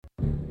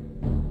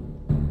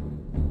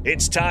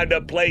It's time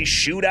to play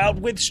Shootout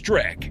with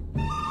Strick.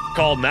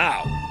 Call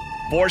now,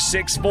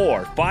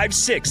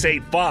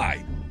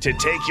 464-5685, to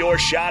take your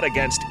shot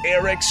against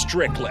Eric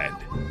Strickland.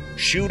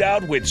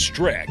 Shootout with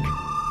Strick.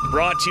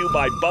 Brought to you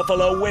by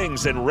Buffalo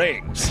Wings and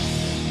Rings.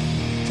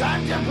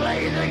 Time to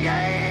play the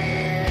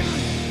game!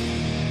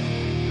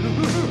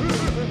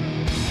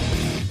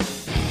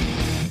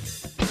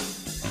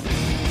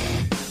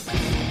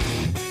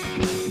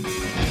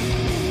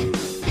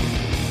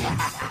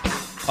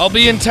 I'll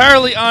be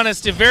entirely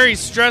honest, a very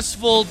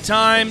stressful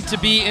time to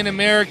be an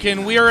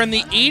American. We are in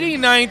the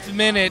 89th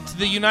minute.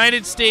 The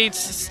United States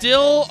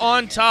still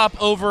on top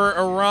over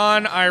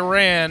Iran.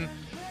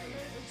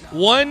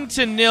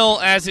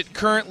 1-0 as it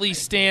currently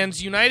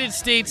stands. United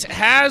States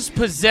has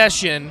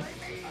possession.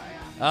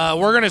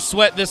 We're going to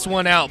sweat this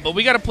one out, but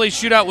we got to play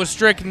Shootout with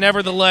Strick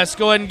nevertheless.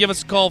 Go ahead and give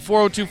us a call,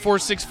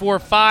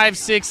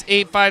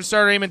 402-464-5685,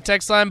 starter name and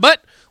text line.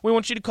 But we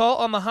want you to call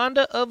on the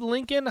Honda of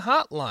Lincoln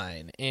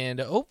hotline, and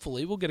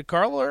hopefully we'll get a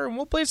caller and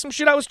we'll play some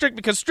Shootout with Strick,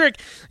 because Strick,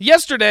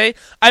 yesterday,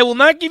 I will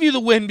not give you the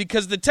win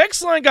because the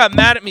text line got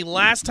mad at me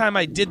last time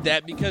I did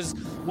that, because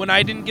when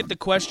I didn't get the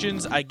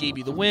questions, I gave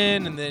you the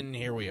win, and then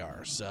here we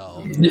are.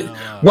 So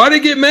why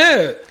they get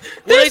mad?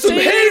 There's some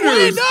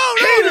haters.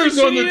 Haters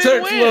on the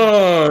text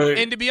line.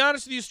 And to be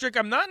honest with you, Strick,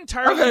 I'm not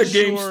entirely sure. I've had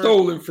games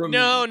stolen from me.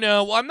 No,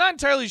 well, I'm not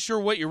entirely sure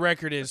what your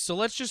record is, so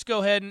let's just go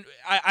ahead and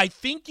I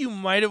think you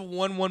might have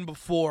won one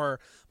before.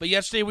 But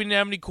yesterday we didn't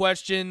have any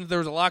questions. There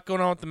was a lot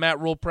going on with the Matt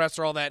Rule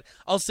presser, all that.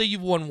 I'll say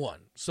you've won one.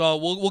 So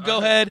we'll go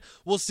ahead.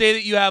 We'll say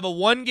that you have a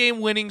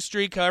one-game winning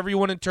streak, however you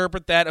want to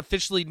interpret that.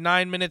 Officially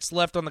 9 minutes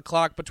left on the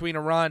clock between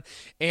Iran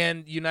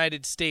and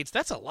United States.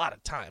 That's a lot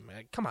of time.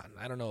 Come on.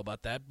 I don't know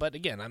about that. But,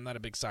 again, I'm not a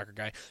big soccer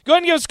guy. Go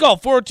ahead and give us a call,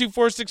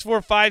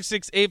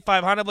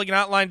 402-464-5685. Honda Lincoln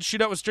Hotline.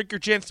 Shootout with Strick, your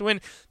chance to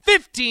win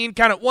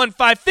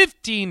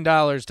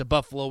 $15 to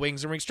Buffalo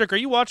Wings and Rings. Strick, are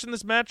you watching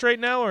this match right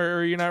now, or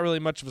are you not really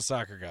much of a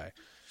soccer guy?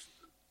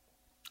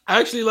 I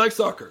actually like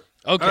soccer.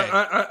 Okay.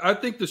 I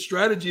think the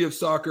strategy of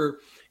soccer,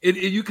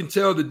 you can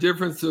tell the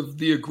difference of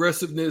the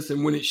aggressiveness,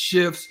 and when it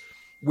shifts,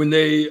 when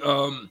they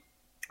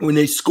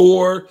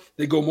score,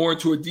 they go more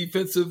into a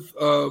defensive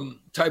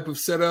type of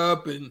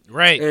setup, and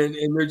right, and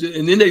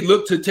then they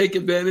look to take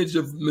advantage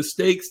of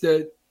mistakes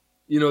that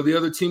the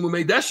other team will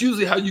make. That's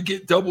usually how you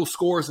get double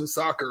scores in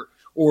soccer,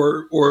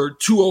 or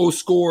 2-0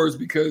 scores,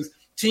 because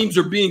teams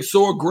are being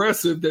so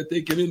aggressive that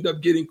they can end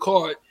up getting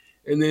caught,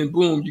 and then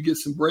boom, you get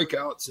some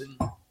breakouts, and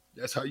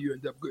that's how you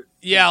end up good.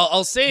 Yeah,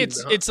 I'll say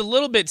it's a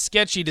little bit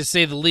sketchy, to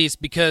say the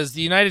least, because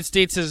the United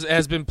States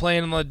has been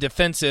playing on the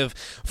defensive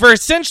for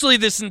essentially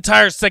this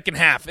entire second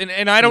half.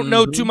 And I don't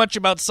know too much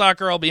about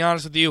soccer, I'll be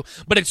honest with you,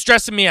 but it's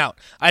stressing me out.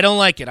 I don't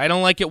like it. I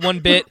don't like it one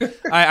bit.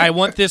 I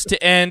want this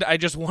to end. I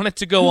just want it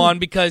to go on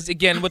because,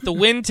 again, with the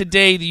win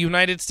today, the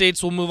United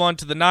States will move on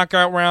to the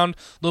knockout round.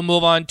 They'll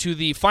move on to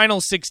the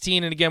final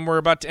 16. And, again, we're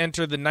about to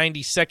enter the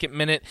 92nd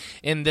minute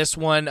in this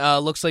one.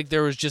 Looks like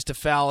there was just a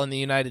foul in the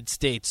United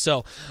States.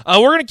 So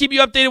we're going to keep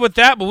you updated with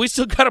that, but we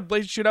still got to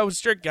play Shootout with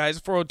Strick, guys.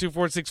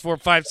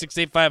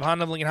 402-464-5685,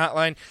 Honda Lincoln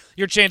Hotline.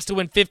 Your chance to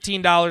win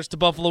 $15 to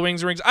Buffalo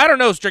Wings and Rings. I don't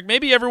know, Strick.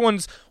 Maybe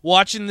everyone's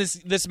watching this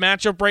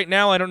matchup right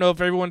now. I don't know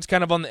if everyone's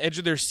kind of on the edge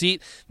of their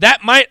seat.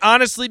 That might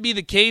honestly be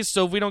the case,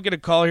 so if we don't get a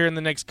call here in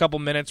the next couple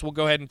minutes, we'll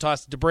go ahead and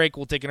toss it to break.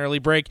 We'll take an early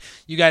break.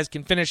 You guys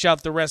can finish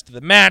out the rest of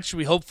the match.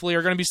 We hopefully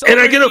are going to be And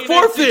I get a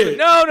forfeit.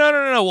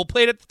 No. We'll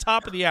play it at the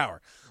top of the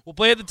hour.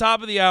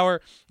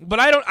 But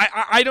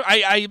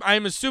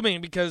I'm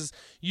assuming, because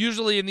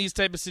usually in these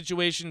type of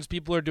situations,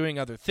 people are doing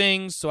other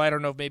things, so I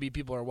don't know if maybe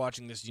people are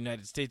watching this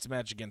United States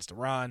match against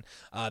Iran.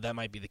 That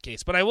might be the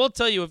case. But I will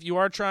tell you, if you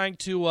are trying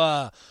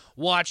to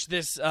watch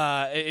this,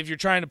 if you're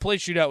trying to play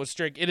Shootout with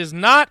Strick, it is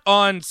not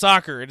on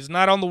soccer. It is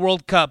not on the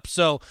World Cup,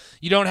 so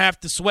you don't have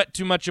to sweat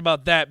too much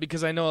about that,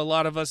 because I know a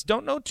lot of us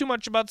don't know too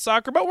much about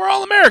soccer, but we're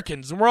all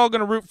Americans, and we're all going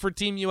to root for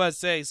Team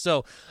USA.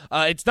 So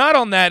it's not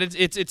on that.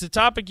 It's a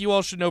topic you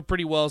all should know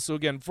pretty well. So,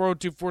 again,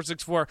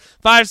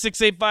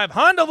 402-464-5685,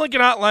 Honda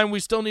Lincoln Hotline.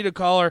 We still need a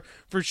caller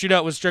for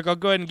Shootout with Strick. I'll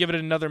go ahead and give it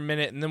another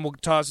minute, and then we'll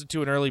toss it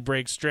to an early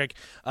break, Strick.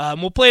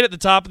 We'll play it at the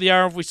top of the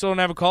hour. If we still don't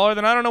have a caller,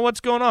 then I don't know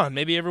what's going on.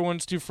 Maybe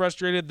everyone's too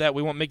frustrated that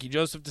we want Mickey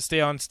Joseph to stay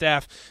on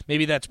staff.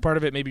 Maybe that's part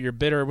of it. Maybe you're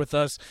bitter with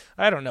us.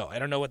 I don't know. I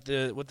don't know what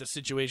the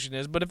situation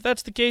is, but if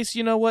that's the case,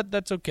 you know what?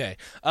 That's okay.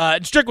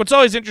 And Strick, what's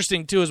always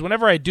interesting, too, is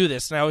whenever I do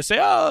this, and I always say,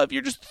 if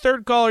you're just the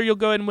third caller, you'll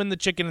go ahead and win the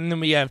chicken, and then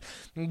we have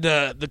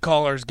the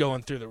callers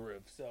going through the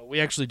roof. So we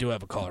actually do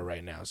have a caller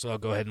right now, so I'll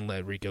go ahead and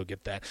let Rico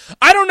get that.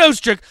 I don't know,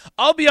 Strick.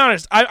 I'll be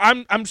honest.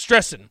 I'm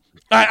stressing.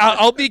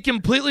 I'll be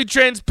completely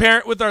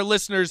transparent with our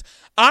listeners.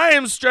 I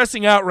am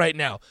stressing out right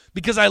now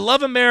because I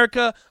love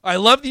America. I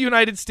love the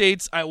United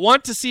States. I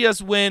want to see us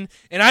win,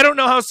 and I don't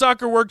know how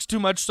soccer works too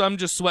much, so I'm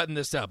just sweating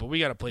this out. But we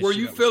got to play. Were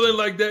you feeling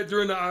like that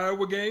during the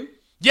Iowa game?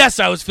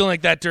 Yes, I was feeling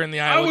like that during the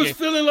Iowa game. I was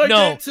feeling like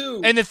that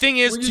too. And the thing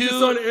is, when you're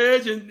just on the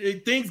edge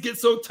and things get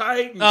so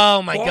tight. And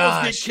oh my balls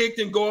gosh! Get kicked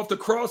and go off the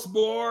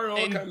crossbar and all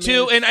and kind of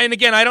two, and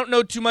again, I don't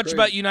know too much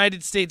about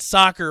United States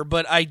soccer,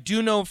 but I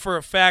do know for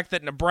a fact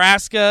that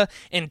Nebraska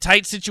in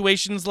tight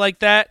situations like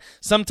that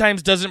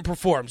sometimes doesn't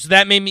perform. So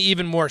that made me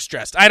even more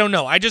stressed. I don't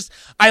know.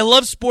 I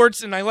love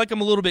sports and I like them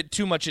a little bit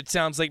too much. It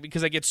sounds like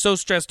because I get so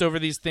stressed over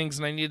these things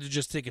and I need to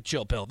just take a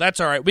chill pill.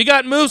 That's all right. We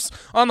got Moose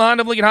on the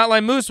Honda of Lincoln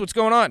Hotline. Moose, what's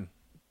going on?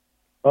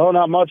 Oh,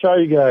 not much. How are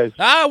you guys?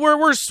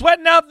 We're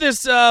sweating out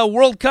this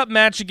World Cup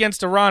match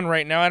against Iran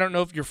right now. I don't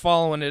know if you're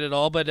following it at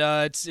all, but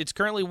it's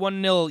currently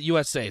 1-0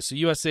 USA, so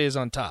USA is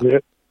on top. Yeah.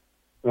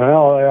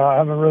 Well, I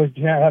haven't really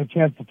had a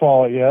chance to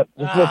follow it yet.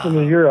 Just listen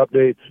to your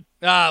updates.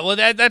 Well,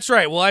 that's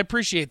right. Well, I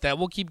appreciate that.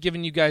 We'll keep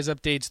giving you guys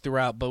updates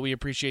throughout, but we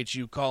appreciate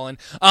you calling.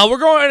 We're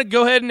going to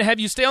go ahead and have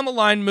you stay on the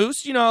line,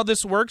 Moose. You know how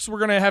this works. We're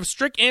going to have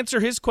Strick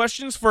answer his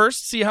questions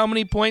first, see how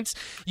many points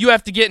you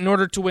have to get in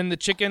order to win the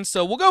chicken.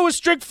 So we'll go with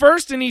Strick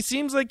first, and he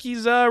seems like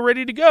he's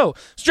ready to go.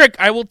 Strick,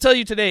 I will tell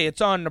you today,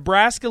 it's on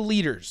Nebraska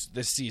leaders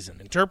this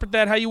season. Interpret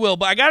that how you will,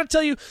 but I got to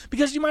tell you,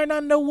 because you might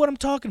not know what I'm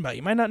talking about.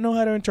 You might not know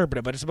how to interpret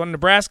it, but it's about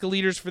Nebraska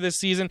leaders for this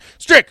season.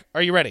 Strick,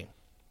 are you ready?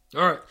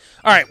 All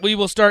right, we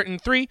will start in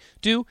 3,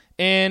 2,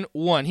 and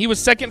 1. He was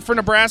second for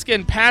Nebraska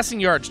in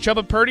passing yards.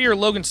 Chubba Purdy or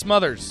Logan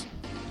Smothers?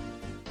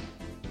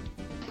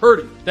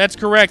 Purdy. That's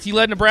correct. He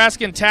led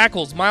Nebraska in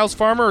tackles. Miles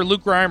Farmer or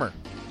Luke Reimer?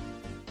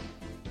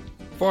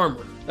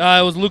 Farmer.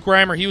 It was Luke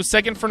Reimer. He was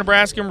second for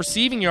Nebraska in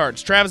receiving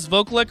yards. Travis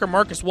Vokalek or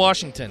Marcus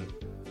Washington?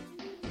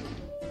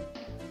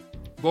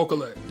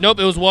 Vokalek. Nope,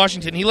 it was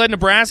Washington. He led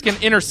Nebraska in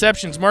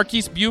interceptions.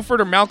 Marquise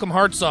Buford or Malcolm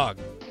Hartzog?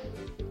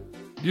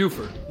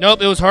 Buford.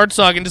 Nope, it was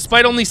Hartzog. And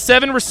despite only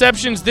 7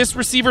 receptions, this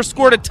receiver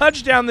scored a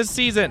touchdown this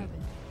season.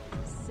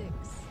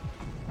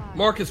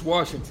 Marcus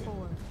Washington.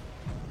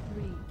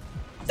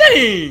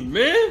 Dang,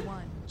 man.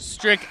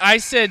 Strick, I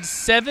said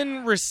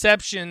 7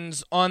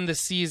 receptions on the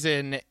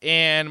season,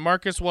 and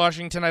Marcus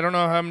Washington, I don't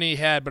know how many he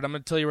had, but I'm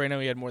going to tell you right now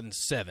he had more than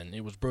 7.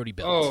 It was Brody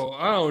Belt. Oh,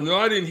 I don't know.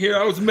 I didn't hear.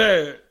 I was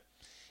mad.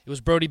 It was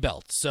Brody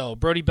Belt. So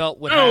Brody Belt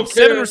would have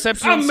 7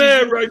 receptions. I'm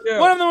mad right now.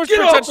 One of them was Get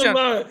for a off touchdown.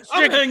 The line.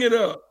 I'm hanging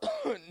up.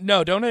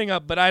 No, don't hang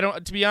up. But I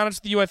don't. To be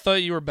honest with you, I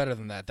thought you were better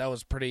than that. That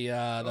was pretty.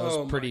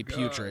 Pretty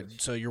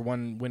putrid. So your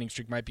one winning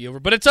streak might be over.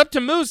 But it's up to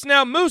Moose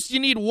now. Moose,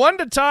 you need 1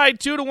 to tie,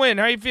 2 to win.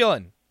 How you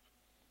feeling?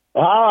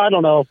 I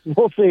don't know.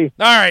 We'll see.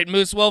 All right,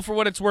 Moose. Well, for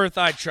what it's worth,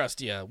 I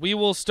trust you. We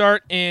will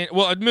start in.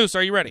 Well, Moose,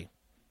 are you ready?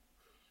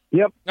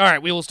 Yep. All right,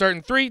 we will start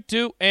in 3,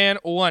 2, and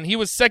 1. He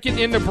was second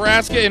in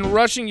Nebraska in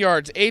rushing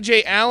yards.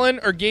 A.J. Allen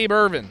or Gabe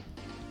Ervin?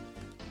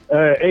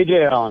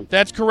 A.J. Allen.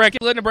 That's correct.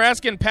 He led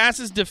Nebraska in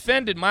passes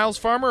defended. Miles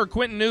Farmer or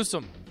Quentin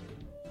Newsome?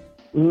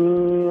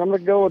 I'm going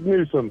to go with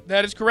Newsome.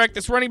 That is correct.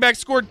 This running back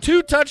scored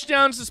 2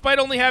 touchdowns despite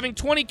only having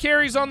 20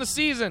 carries on the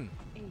season.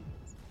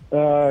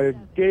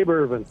 Gabe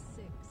Ervin.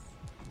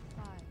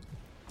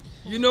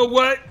 You know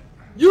what?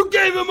 You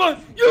gave him the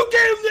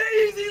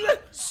easy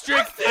lift.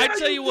 Strick, I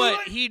tell you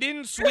what, he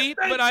didn't sweep,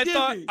 but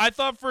I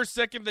thought for a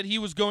second that he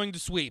was going to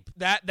sweep.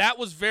 That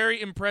was very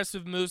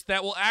impressive, Moose.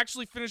 That will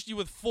actually finish you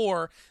with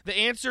 4. The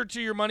answer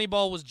to your money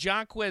ball was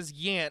Jaquez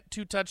Yant,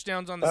 2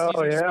 touchdowns on the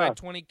season despite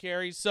 20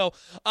 carries. So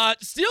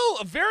still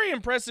a very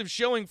impressive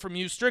showing from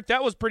you, Strick.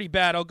 That was pretty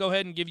bad. I'll go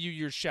ahead and give you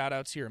your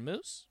shout-outs here,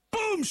 Moose.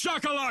 Boom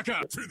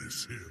shakalaka.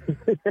 Finish him.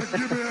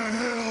 Give me a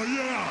hell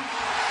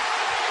yeah.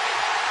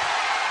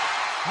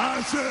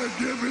 I said,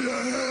 give me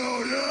a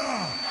hell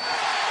yeah.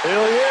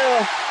 Hell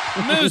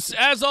yeah. Moose,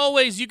 as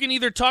always, you can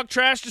either talk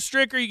trash to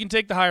Strick or you can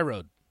take the high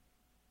road.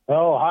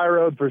 Oh, high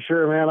road for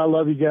sure, man. I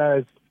love you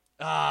guys.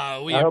 I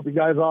hope you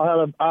guys all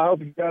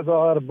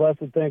had a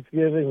blessed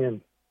Thanksgiving, and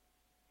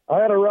I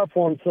had a rough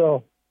one,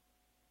 so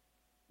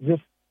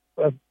just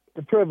a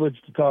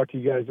privilege to talk to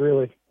you guys,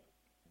 really.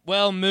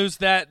 Well, Moose,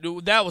 that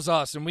was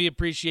awesome. We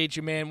appreciate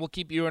you, man. We'll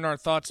keep you in our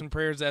thoughts and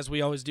prayers as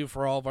we always do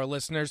for all of our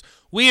listeners.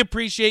 We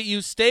appreciate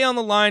you. Stay on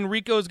the line.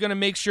 Rico is going to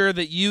make sure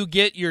that you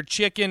get your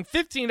chicken.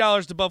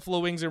 $15 to Buffalo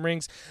Wings and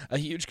Rings. A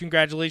huge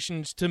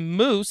congratulations to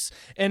Moose.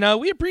 And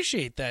we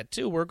appreciate that,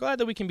 too. We're glad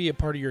that we can be a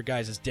part of your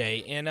guys'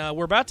 day. And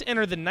we're about to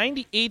enter the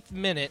 98th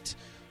minute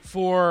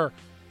for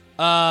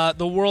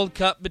the World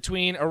Cup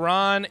between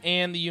Iran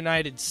and the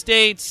United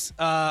States.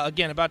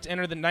 Again, about to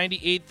enter the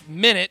 98th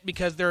minute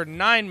because there are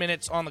 9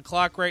 minutes on the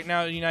clock right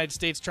now. The United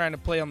States trying to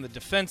play on the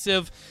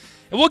defensive.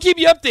 And we'll keep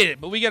you updated,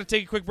 but we got to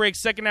take a quick break.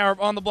 Second hour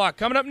on the block.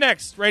 Coming up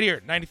next, right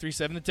here,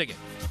 93.7 The Ticket.